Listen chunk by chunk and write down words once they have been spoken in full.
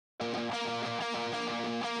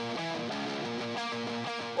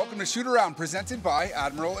to Shoot Around, presented by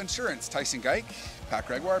Admiral Insurance. Tyson Geik, Pat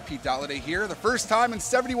Gregoire, Pete Dalladay here. The first time in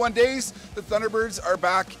 71 days, the Thunderbirds are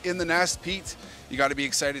back in the nest. Pete, you got to be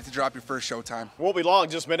excited to drop your first showtime. Won't be long,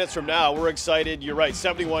 just minutes from now. We're excited. You're right,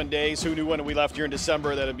 71 days. Who knew when we left here in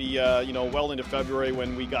December that it'd be, well into February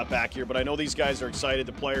when we got back here. But I know these guys are excited.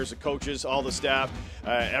 The players, the coaches, all the staff,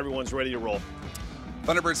 everyone's ready to roll.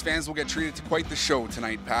 Thunderbirds fans will get treated to quite the show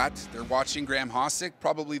tonight, Pat. They're watching Graeme Hossack,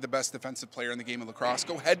 probably the best defensive player in the game of lacrosse,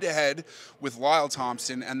 go head-to-head with Lyle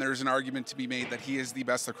Thompson, and there's an argument to be made that he is the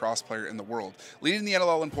best lacrosse player in the world. Leading the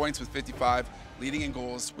NLL in points with 55, leading in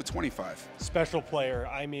goals with 25. Special player.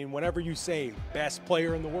 I mean, whenever you say best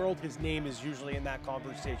player in the world, his name is usually in that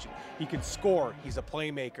conversation. He can score. He's a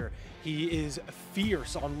playmaker. He is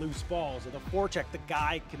fierce on loose balls. With a forecheck, the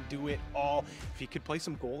guy can do it all. If he could play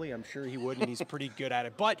some goalie, I'm sure he would, and he's pretty good at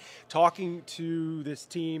it. But talking to this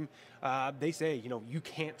team, they say, you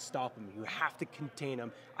can't stop him. You have to contain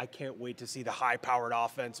him. I can't wait to see the high-powered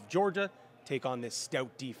offense of Georgia take on this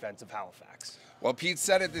stout defense of Halifax. Well, Pete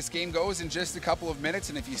said it, this game goes in just a couple of minutes,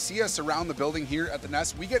 and if you see us around the building here at the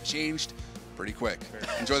Nest, we get changed pretty quick.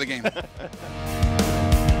 Enjoy the game.